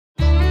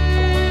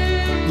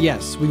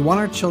Yes, we want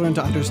our children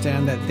to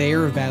understand that they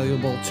are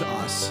valuable to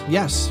us.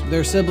 Yes,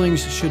 their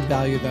siblings should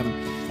value them.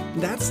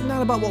 That's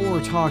not about what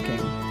we're talking.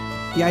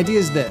 The idea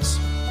is this: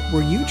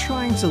 were you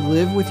trying to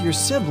live with your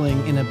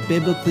sibling in a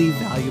biblically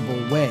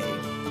valuable way?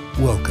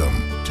 Welcome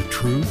to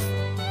Truth,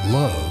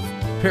 Love,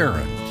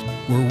 Parent,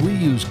 where we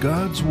use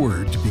God's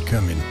Word to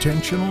become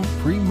intentional,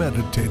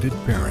 premeditated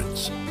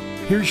parents.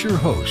 Here's your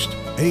host,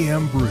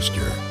 A.M.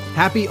 Brewster.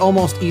 Happy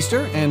almost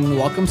Easter, and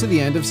welcome to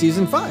the end of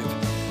Season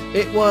 5.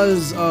 It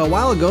was a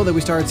while ago that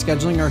we started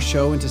scheduling our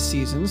show into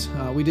seasons.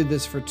 We did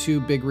this for two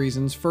big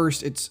reasons.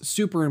 First, it's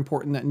super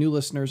important that new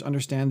listeners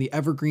understand the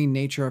evergreen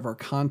nature of our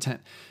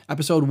content.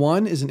 Episode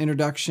 1 is an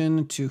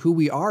introduction to who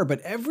we are,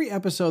 but every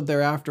episode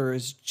thereafter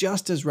is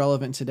just as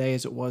relevant today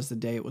as it was the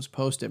day it was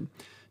posted.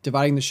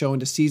 Dividing the show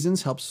into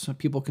seasons helps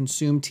people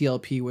consume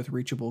TLP with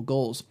reachable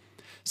goals.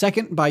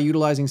 Second, by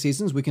utilizing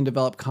seasons, we can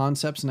develop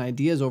concepts and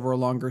ideas over a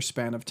longer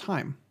span of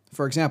time.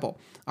 For example,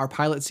 our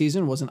pilot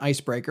season was an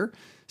icebreaker.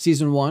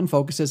 Season 1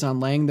 focuses on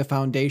laying the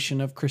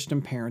foundation of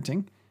Christian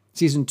parenting.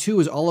 Season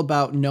 2 is all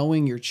about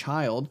knowing your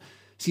child.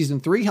 Season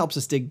 3 helps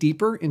us dig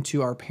deeper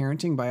into our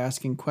parenting by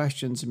asking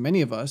questions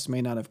many of us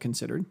may not have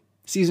considered.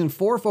 Season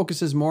 4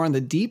 focuses more on the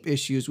deep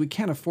issues we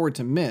can't afford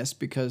to miss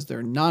because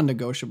they're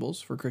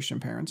non-negotiables for Christian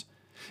parents.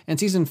 And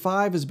Season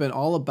 5 has been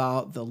all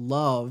about the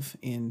love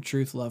in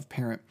Truth, Love,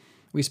 Parent.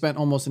 We spent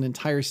almost an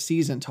entire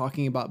season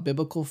talking about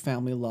biblical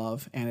family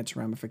love and its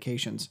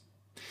ramifications.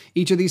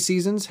 Each of these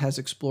seasons has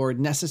explored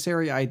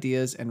necessary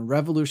ideas and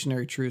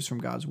revolutionary truths from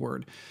God's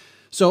Word.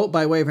 So,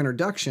 by way of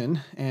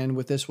introduction, and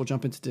with this we'll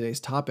jump into today's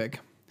topic,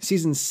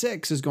 Season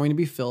 6 is going to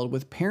be filled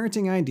with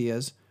parenting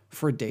ideas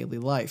for daily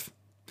life.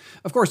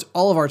 Of course,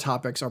 all of our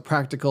topics are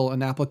practical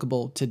and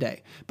applicable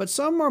today, but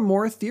some are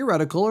more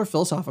theoretical or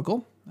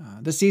philosophical.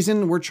 This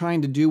season, we're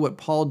trying to do what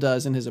Paul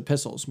does in his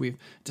epistles. We've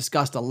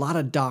discussed a lot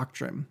of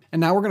doctrine, and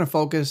now we're going to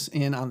focus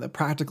in on the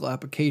practical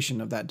application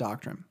of that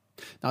doctrine.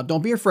 Now,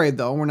 don't be afraid,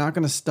 though. We're not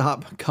going to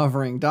stop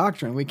covering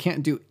doctrine. We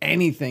can't do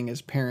anything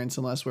as parents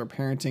unless we're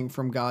parenting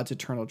from God's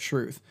eternal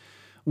truth.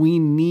 We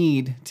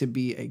need to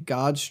be a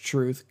God's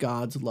truth,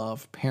 God's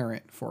love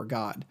parent for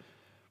God.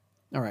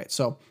 All right,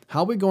 so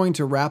how are we going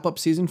to wrap up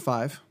Season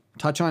 5,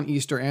 touch on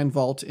Easter, and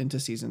vault into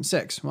Season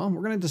 6? Well,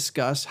 we're going to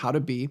discuss how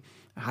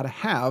to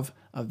have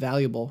a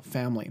valuable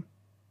family.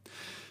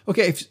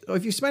 Okay,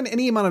 if you spend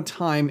any amount of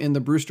time in the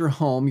Brewster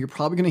home, you're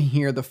probably going to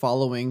hear the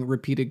following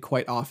repeated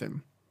quite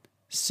often.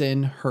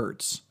 Sin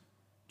hurts.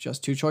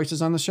 Just two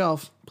choices on the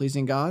shelf,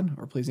 pleasing God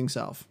or pleasing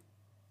self.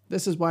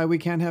 This is why we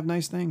can't have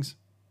nice things.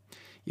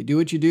 You do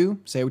what you do,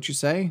 say what you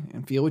say,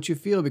 and feel what you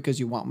feel because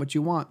you want what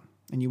you want.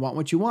 And you want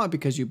what you want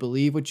because you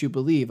believe what you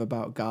believe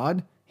about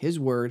God, His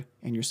Word,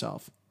 and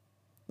yourself.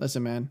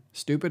 Listen, man,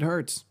 stupid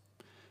hurts.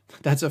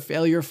 That's a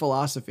failure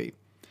philosophy.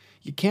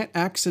 You can't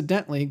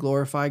accidentally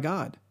glorify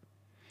God.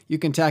 You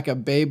can tack a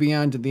baby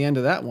onto the end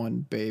of that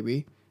one,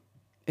 baby.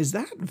 Is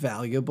that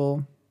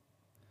valuable?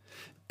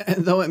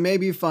 And though it may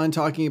be fun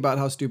talking about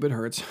how stupid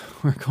hurts,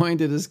 we're going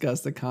to discuss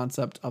the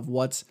concept of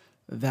what's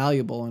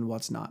valuable and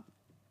what's not.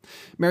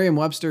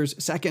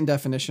 Merriam-Webster's second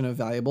definition of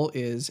valuable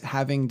is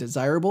having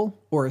desirable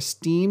or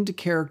esteemed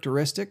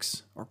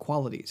characteristics or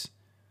qualities.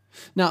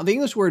 Now, the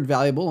English word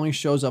valuable only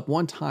shows up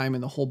one time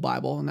in the whole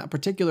Bible, and that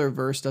particular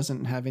verse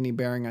doesn't have any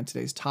bearing on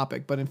today's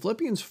topic. But in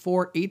Philippians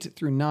 4, 8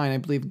 through 9, I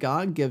believe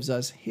God gives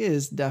us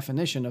His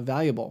definition of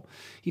valuable.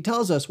 He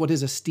tells us what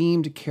His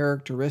esteemed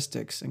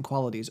characteristics and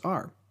qualities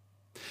are.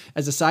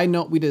 As a side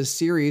note, we did a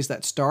series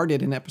that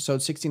started in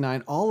episode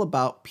 69 all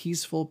about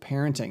peaceful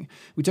parenting.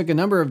 We took a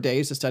number of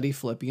days to study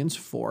Philippians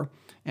 4,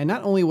 and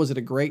not only was it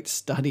a great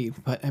study,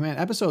 but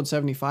episode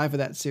 75 of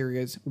that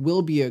series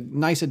will be a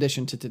nice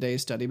addition to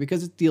today's study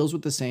because it deals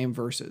with the same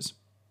verses.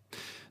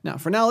 Now,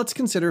 for now, let's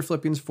consider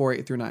Philippians 4,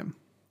 8 through 9.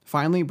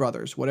 Finally,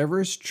 brothers,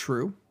 whatever is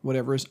true,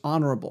 whatever is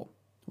honorable,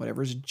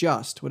 whatever is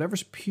just, whatever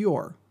is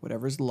pure,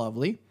 whatever is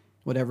lovely,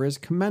 whatever is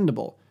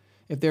commendable,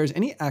 if there is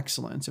any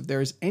excellence, if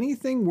there is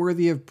anything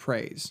worthy of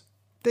praise,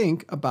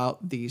 think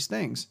about these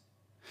things.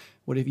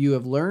 What if you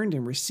have learned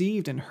and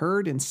received and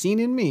heard and seen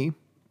in me,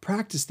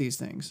 practice these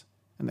things,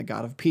 and the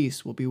God of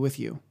peace will be with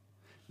you.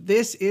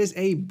 This is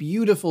a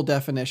beautiful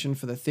definition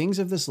for the things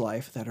of this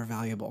life that are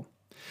valuable.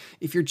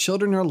 If your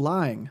children are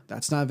lying,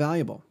 that's not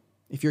valuable.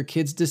 If your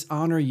kids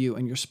dishonor you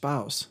and your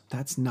spouse,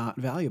 that's not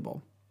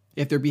valuable.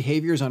 If their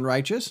behavior is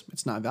unrighteous,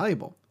 it's not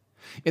valuable.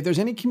 If there's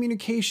any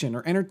communication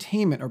or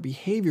entertainment or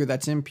behavior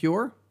that's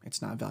impure,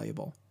 it's not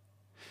valuable.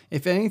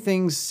 If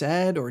anything's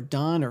said or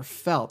done or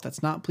felt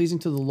that's not pleasing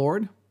to the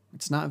Lord,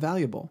 it's not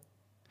valuable.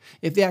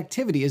 If the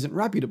activity isn't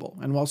reputable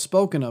and well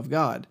spoken of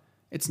God,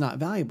 it's not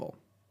valuable.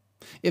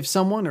 If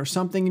someone or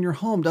something in your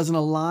home doesn't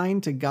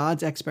align to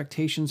God's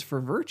expectations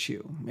for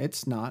virtue,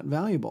 it's not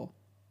valuable.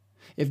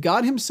 If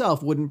God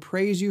Himself wouldn't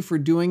praise you for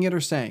doing it or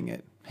saying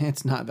it,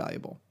 it's not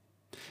valuable.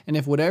 And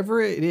if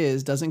whatever it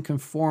is doesn't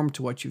conform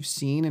to what you've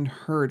seen and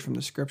heard from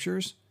the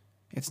Scriptures,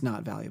 it's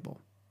not valuable.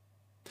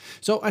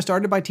 So I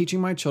started by teaching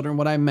my children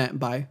what I meant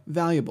by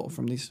valuable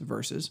from these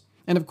verses.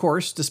 And of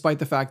course, despite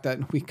the fact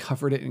that we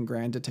covered it in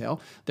grand detail,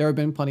 there have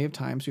been plenty of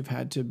times I've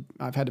had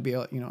to be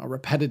a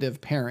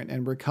repetitive parent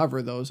and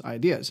recover those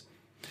ideas.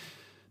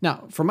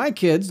 Now, for my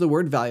kids, the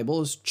word valuable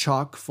is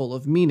chock full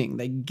of meaning.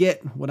 They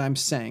get what I'm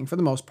saying for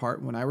the most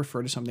part when I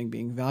refer to something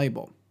being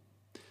valuable.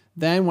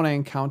 Then when I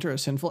encounter a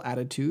sinful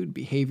attitude,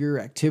 behavior,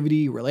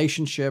 activity,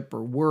 relationship,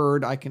 or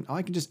word, I can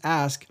just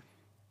ask,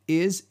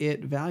 is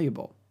it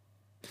valuable?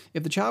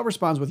 If the child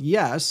responds with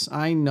yes,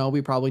 I know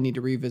we probably need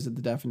to revisit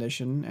the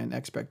definition and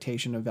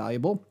expectation of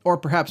valuable, or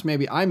perhaps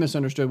maybe I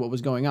misunderstood what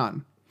was going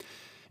on.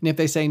 And if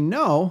they say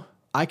no,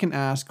 I can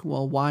ask,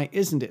 well, why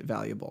isn't it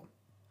valuable?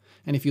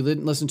 And if you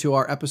didn't listen to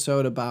our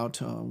episode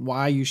about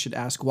why you should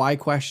ask why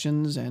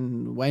questions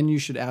and when you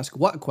should ask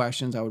what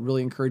questions, I would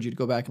really encourage you to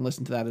go back and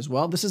listen to that as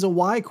well. This is a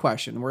why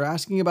question. We're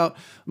asking about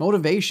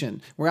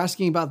motivation. We're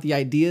asking about the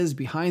ideas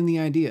behind the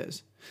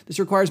ideas. This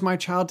requires my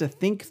child to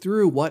think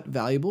through what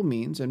valuable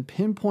means and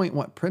pinpoint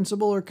what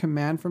principle or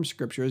command from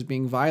Scripture is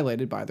being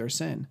violated by their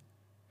sin.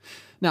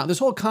 Now, this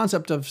whole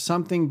concept of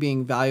something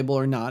being valuable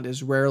or not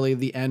is rarely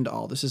the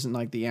end-all. This isn't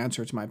like the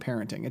answer to my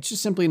parenting. It's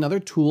just simply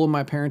another tool in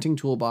my parenting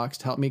toolbox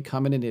to help me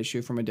come at an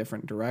issue from a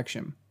different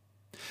direction.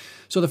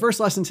 So the first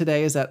lesson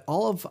today is that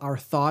all of our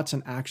thoughts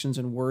and actions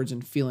and words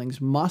and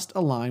feelings must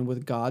align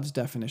with God's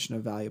definition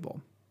of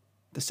valuable.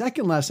 The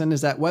second lesson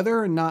is that whether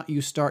or not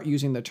you start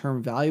using the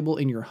term valuable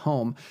in your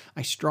home,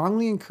 I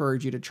strongly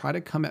encourage you to try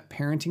to come at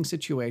parenting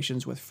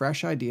situations with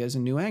fresh ideas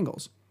and new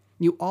angles.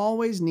 You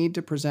always need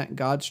to present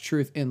God's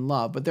truth in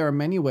love, but there are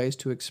many ways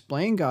to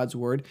explain God's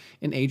word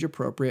in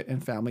age-appropriate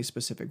and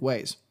family-specific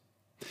ways.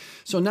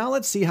 So now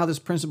let's see how this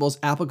principle is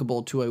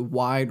applicable to a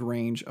wide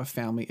range of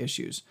family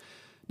issues.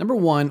 Number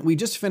one, we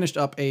just finished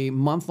up a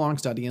month-long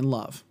study in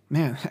love.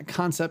 Man, that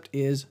concept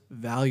is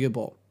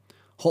valuable.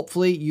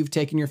 Hopefully, you've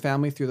taken your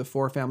family through the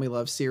 4 Family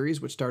Love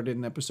series, which started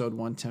in episode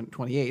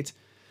 128.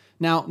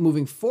 Now,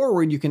 moving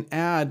forward, you can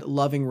add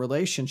loving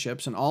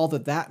relationships and all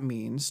that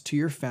means to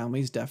your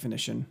family's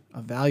definition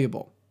of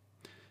valuable.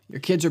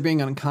 Your kids are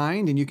being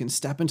unkind, and you can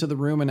step into the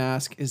room and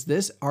ask, is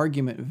this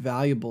argument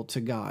valuable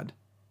to God?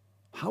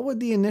 How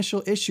would the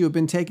initial issue have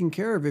been taken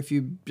care of if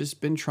you've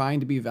just been trying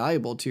to be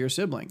valuable to your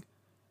sibling?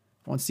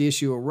 Once the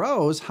issue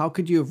arose, how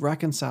could you have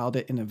reconciled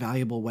it in a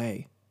valuable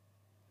way?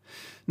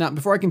 Now,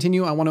 before I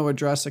continue, I want to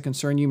address a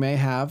concern you may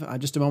have.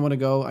 Just a moment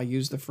ago, I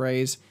used the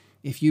phrase,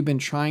 if you've been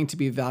trying to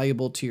be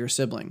valuable to your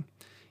sibling.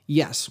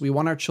 Yes, we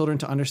want our children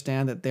to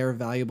understand that they're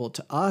valuable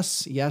to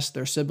us. Yes,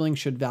 their siblings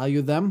should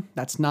value them.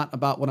 That's not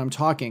about what I'm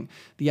talking.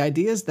 The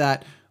idea is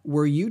that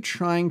were you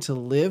trying to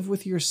live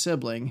with your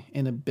sibling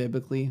in a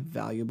biblically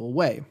valuable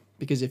way?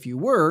 Because if you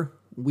were,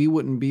 we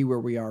wouldn't be where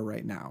we are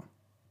right now.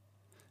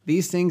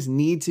 These things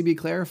need to be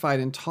clarified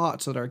and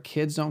taught so that our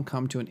kids don't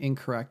come to an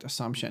incorrect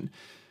assumption.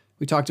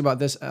 We talked about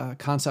this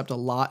concept a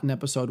lot in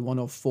episode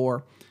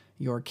 104.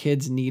 Your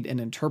kids need an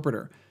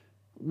interpreter.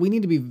 We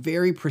need to be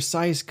very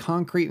precise,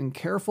 concrete, and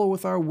careful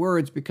with our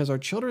words because our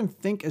children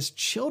think as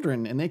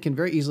children and they can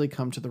very easily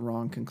come to the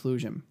wrong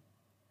conclusion.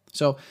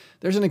 So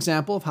there's an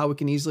example of how we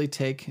can easily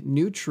take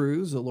new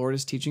truths the Lord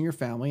is teaching your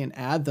family and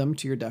add them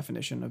to your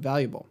definition of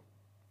valuable.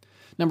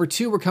 Number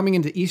 2, we're coming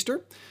into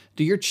Easter.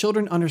 Do your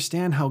children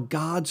understand how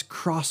God's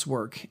cross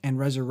work and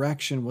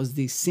resurrection was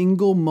the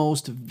single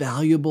most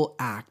valuable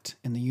act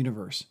in the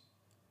universe?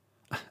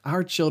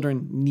 Our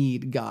children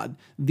need God.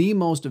 The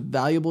most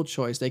valuable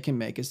choice they can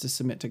make is to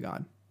submit to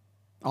God.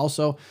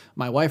 Also,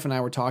 my wife and I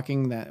were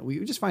talking that we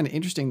just find it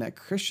interesting that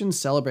Christians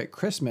celebrate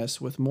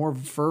Christmas with more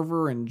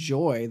fervor and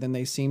joy than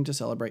they seem to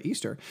celebrate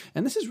Easter.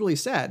 And this is really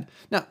sad.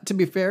 Now, to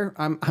be fair,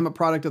 I'm a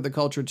product of the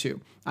culture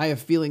too. I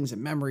have feelings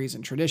and memories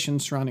and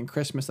traditions surrounding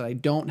Christmas that I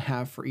don't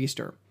have for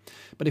Easter.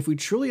 But if we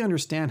truly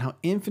understand how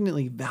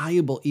infinitely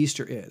valuable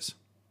Easter is,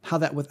 how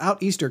that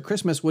without Easter,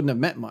 Christmas wouldn't have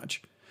meant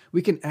much,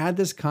 we can add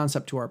this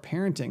concept to our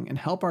parenting and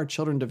help our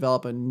children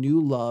develop a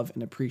new love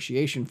and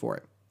appreciation for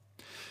it.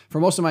 For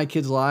most of my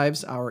kids'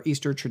 lives, our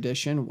Easter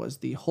tradition was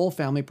the whole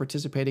family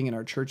participating in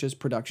our church's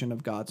production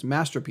of God's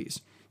masterpiece.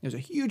 It was a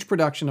huge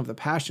production of the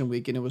Passion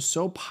Week, and it was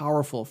so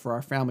powerful for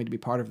our family to be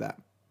part of that.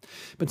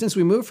 But since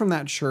we moved from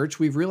that church,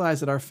 we've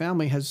realized that our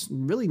family has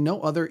really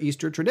no other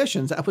Easter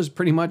traditions. That was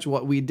pretty much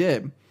what we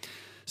did.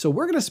 So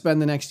we're going to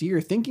spend the next year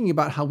thinking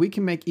about how we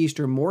can make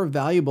Easter more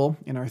valuable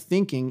in our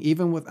thinking,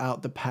 even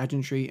without the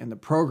pageantry and the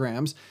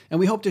programs. And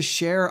we hope to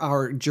share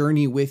our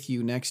journey with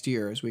you next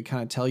year as we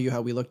kind of tell you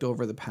how we looked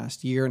over the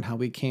past year and how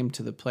we came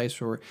to the place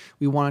where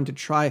we wanted to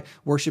try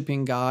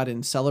worshiping God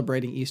and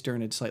celebrating Easter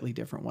in a slightly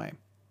different way.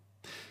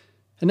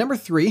 And number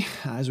 3,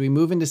 as we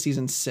move into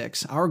season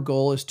 6, our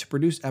goal is to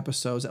produce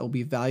episodes that will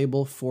be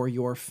valuable for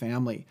your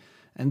family.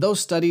 And those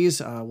studies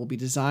will be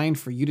designed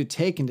for you to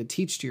take and to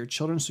teach to your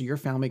children so your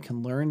family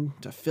can learn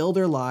to fill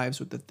their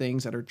lives with the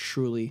things that are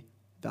truly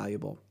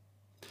valuable.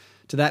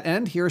 To that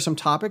end, here are some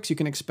topics you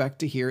can expect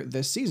to hear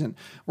this season.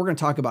 We're going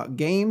to talk about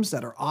games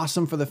that are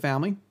awesome for the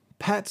family,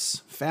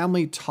 pets,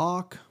 family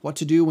talk, what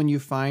to do when you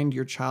find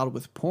your child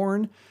with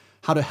porn,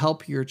 how to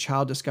help your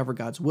child discover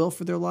God's will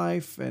for their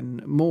life,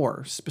 and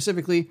more,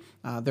 specifically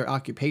their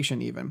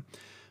occupation even.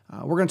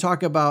 We're going to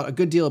talk about a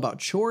good deal about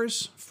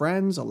chores,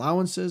 friends,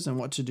 allowances, and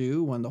what to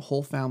do when the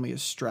whole family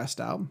is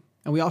stressed out.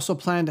 And we also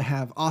plan to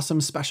have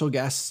awesome special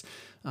guests.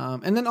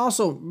 And then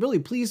also, really,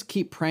 please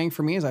keep praying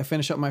for me as I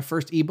finish up my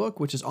first ebook,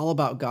 which is all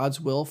about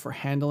God's will for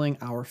handling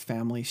our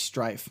family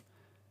strife.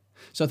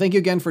 So thank you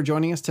again for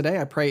joining us today.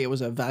 I pray it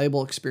was a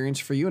valuable experience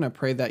for you, and I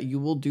pray that you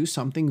will do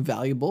something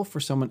valuable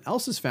for someone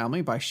else's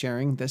family by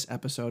sharing this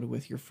episode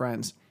with your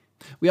friends.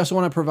 We also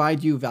want to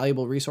provide you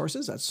valuable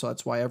resources.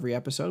 That's why every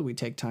episode we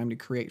take time to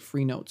create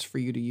free notes for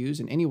you to use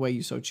in any way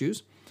you so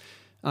choose.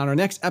 On our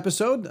next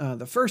episode,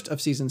 the first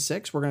of season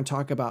 6, we're going to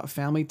talk about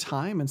family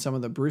time and some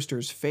of the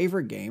Brewster's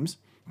favorite games.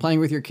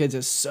 Playing with your kids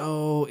is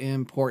so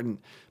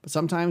important, but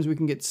sometimes we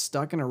can get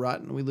stuck in a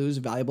rut and we lose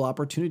valuable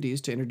opportunities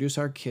to introduce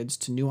our kids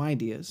to new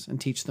ideas and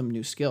teach them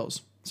new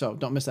skills. So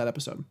don't miss that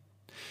episode.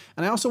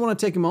 And I also want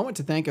to take a moment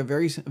to thank a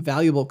very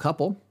valuable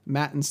couple.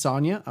 Matt and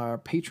Sonia are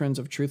patrons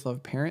of Truth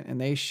Love Parent,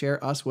 and they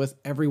share us with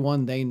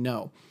everyone they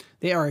know.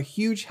 They are a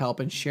huge help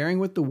in sharing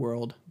with the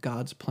world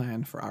God's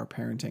plan for our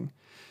parenting.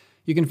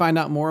 You can find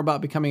out more about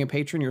becoming a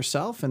patron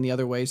yourself and the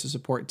other ways to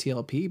support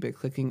TLP by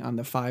clicking on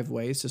the 5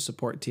 ways to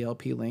support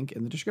TLP link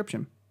in the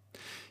description.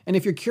 And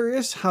if you're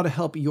curious how to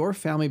help your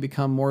family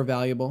become more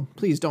valuable,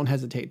 please don't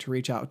hesitate to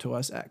reach out to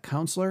us at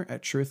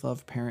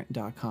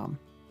counselor@truthloveparent.com.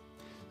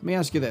 Let me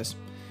ask you this.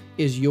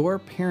 Is your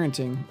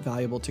parenting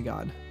valuable to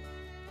God?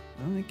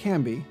 Well, it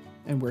can be,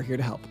 and we're here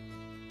to help.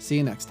 See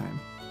you next time.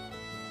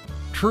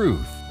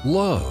 Truth,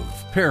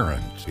 Love,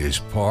 Parent is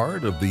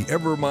part of the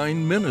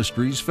Evermind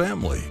Ministries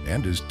family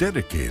and is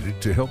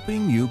dedicated to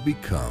helping you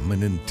become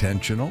an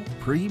intentional,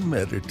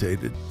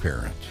 premeditated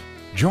parent.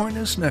 Join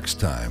us next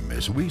time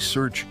as we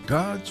search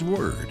God's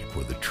Word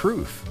for the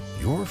truth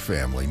your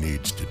family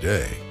needs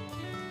today.